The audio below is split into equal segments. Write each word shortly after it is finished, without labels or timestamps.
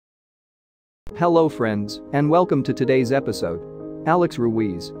Hello friends, and welcome to today's episode. Alex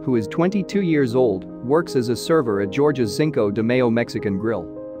Ruiz, who is 22 years old, works as a server at Georgia's Cinco de Mayo Mexican Grill.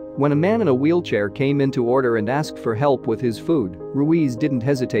 When a man in a wheelchair came in to order and asked for help with his food, Ruiz didn't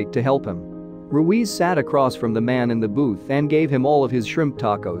hesitate to help him. Ruiz sat across from the man in the booth and gave him all of his shrimp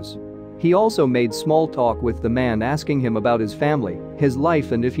tacos. He also made small talk with the man, asking him about his family, his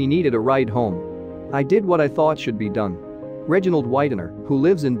life, and if he needed a ride home. I did what I thought should be done. Reginald Whitener, who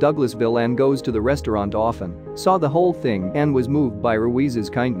lives in Douglasville and goes to the restaurant often, saw the whole thing and was moved by Ruiz's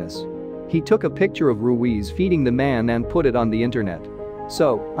kindness. He took a picture of Ruiz feeding the man and put it on the internet.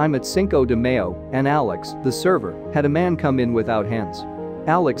 So, I'm at Cinco de Mayo, and Alex, the server, had a man come in without hands.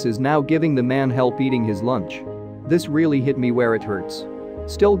 Alex is now giving the man help eating his lunch. This really hit me where it hurts.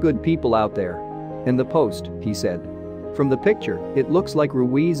 Still good people out there. In the post, he said. From the picture, it looks like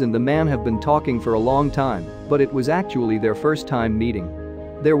Ruiz and the man have been talking for a long time, but it was actually their first time meeting.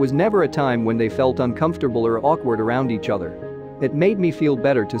 There was never a time when they felt uncomfortable or awkward around each other. It made me feel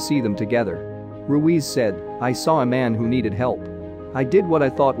better to see them together. Ruiz said, I saw a man who needed help. I did what I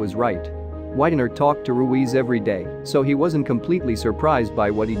thought was right. Whitener talked to Ruiz every day, so he wasn't completely surprised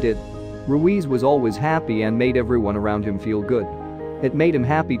by what he did. Ruiz was always happy and made everyone around him feel good. It made him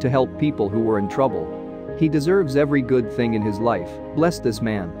happy to help people who were in trouble. He deserves every good thing in his life, bless this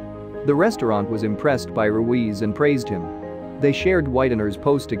man. The restaurant was impressed by Ruiz and praised him. They shared Whitener's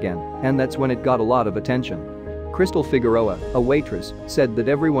post again, and that's when it got a lot of attention. Crystal Figueroa, a waitress, said that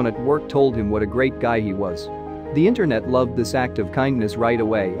everyone at work told him what a great guy he was. The internet loved this act of kindness right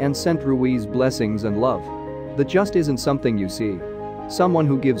away and sent Ruiz blessings and love. That just isn't something you see. Someone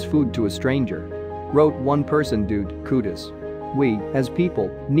who gives food to a stranger. Wrote one person, dude, kudos. We, as people,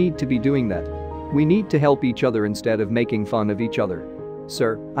 need to be doing that. We need to help each other instead of making fun of each other.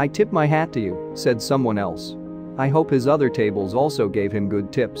 Sir, I tip my hat to you, said someone else. I hope his other tables also gave him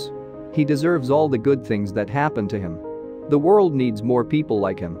good tips. He deserves all the good things that happened to him. The world needs more people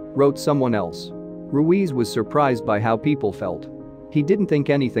like him, wrote someone else. Ruiz was surprised by how people felt. He didn't think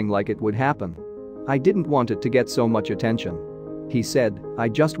anything like it would happen. I didn't want it to get so much attention. He said, I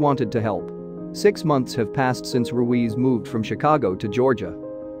just wanted to help. 6 months have passed since Ruiz moved from Chicago to Georgia.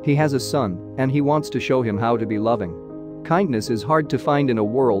 He has a son, and he wants to show him how to be loving. Kindness is hard to find in a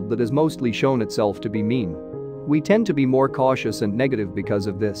world that has mostly shown itself to be mean. We tend to be more cautious and negative because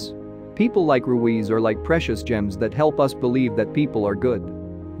of this. People like Ruiz are like precious gems that help us believe that people are good.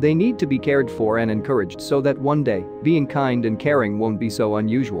 They need to be cared for and encouraged so that one day, being kind and caring won't be so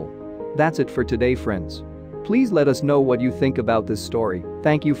unusual. That's it for today, friends. Please let us know what you think about this story.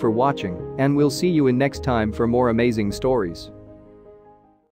 Thank you for watching, and we'll see you in next time for more amazing stories.